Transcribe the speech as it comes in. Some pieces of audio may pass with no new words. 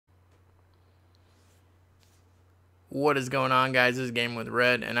What is going on, guys? This is Game with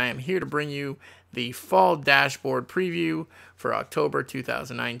Red, and I am here to bring you the fall dashboard preview for October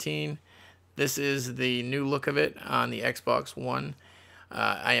 2019. This is the new look of it on the Xbox One.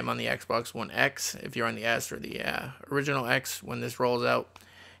 I am on the Xbox One X. If you're on the S or the original X, when this rolls out,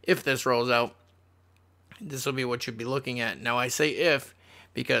 if this rolls out, this will be what you'll be looking at. Now, I say if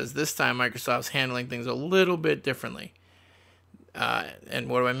because this time Microsoft's handling things a little bit differently. And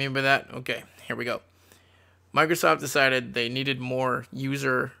what do I mean by that? Okay, here we go. Microsoft decided they needed more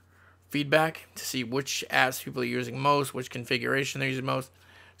user feedback to see which apps people are using most, which configuration they're using most.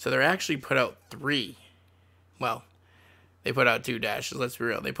 So they're actually put out 3. Well, they put out 2 dashes, let's be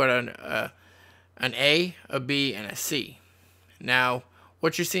real. They put out an A, a B, and a C. Now,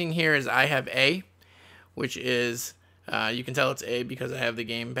 what you're seeing here is I have A, which is, you can tell it's A because I have the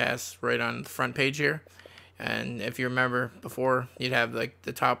Game Pass right on the front page here. And if you remember before, you'd have like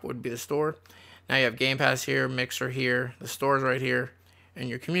the top would be the store. Now you have Game Pass here, Mixer here, the store's right here, and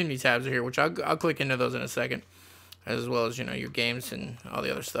your community tabs are here, which I'll click into those in a second, as well as, you know, your games and all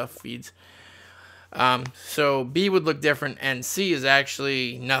the other stuff, feeds. So B would look different, and C is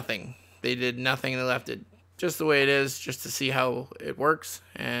actually nothing. They did nothing. They left it just the way it is, just to see how it works.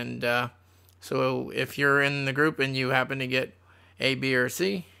 And so if you're in the group and you happen to get A, B, or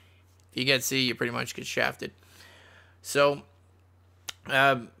C, if you get C, you pretty much get shafted. So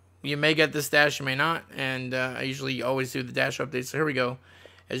you may get this dash, you may not, and I usually always do the dash updates. So here we go.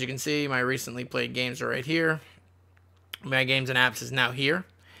 As you can see, my recently played games are right here. My games and apps is now here.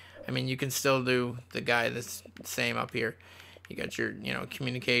 I mean, you can still do the guy that's the same up here. You got your, you know,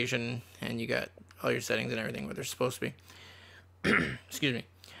 communication, and you got all your settings and everything where they're supposed to be. Excuse me.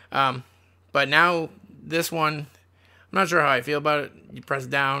 But now this one, I'm not sure how I feel about it. You press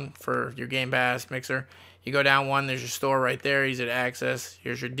down for your Game Pass, Mixer. You go down one, there's your store right there, easy to access.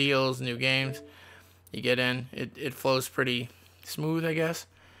 Here's your deals, new games. You get in. It flows pretty smooth, I guess.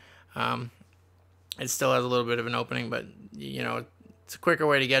 It still has a little bit of an opening, but, you know, it's a quicker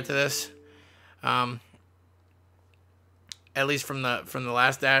way to get to this. At least from the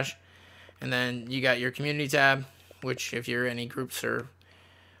last dash. And then you got your community tab, which if you're any groups or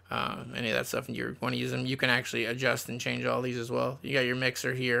any of that stuff and you want to use them, you can actually adjust and change all these as well. You got your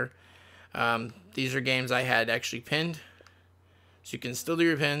Mixer here. These are games I had actually pinned, so you can still do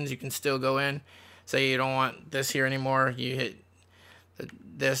your pins. You can still go in, say you don't want this here anymore, you hit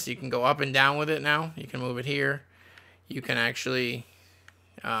this, you can go up and down with it now. You can move it here. You can actually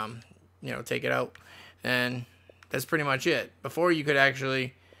you know, take it out, and that's pretty much it. Before, you could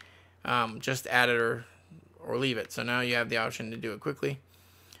actually just add it or leave it. So now you have the option to do it quickly.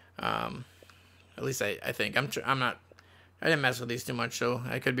 At least I think. I didn't mess with these too much, so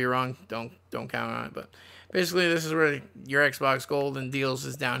I could be wrong. Don't count on it. But basically, this is where your Xbox Gold and deals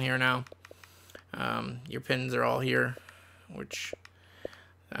is down here now. Your pins are all here, which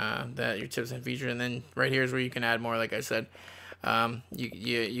that your tips and features, and then right here is where you can add more. Like I said,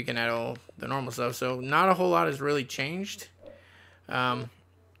 you can add all the normal stuff. So not a whole lot has really changed. Like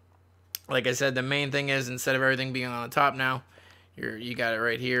I said, the main thing is instead of everything being on the top now, you got it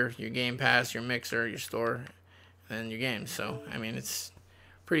right here. Your Game Pass, your Mixer, your store, and your games. So I mean, it's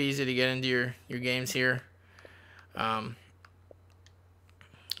pretty easy to get into your games here. You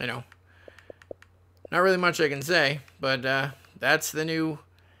know, not really much I can say, but that's the new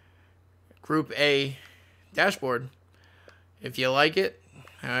Group A dashboard. If you like it,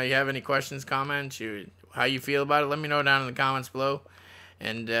 you have any questions, comments, how you feel about it, let me know down in the comments below.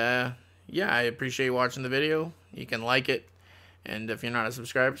 And yeah, I appreciate watching the video. You can like it. And if you're not a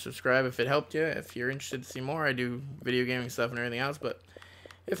subscriber, subscribe if it helped you. If you're interested to see more, I do video gaming stuff and everything else. But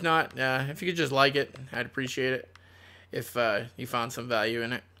if not, if you could just like it, I'd appreciate it if you found some value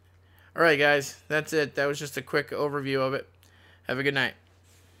in it. All right, guys, that's it. That was just a quick overview of it. Have a good night.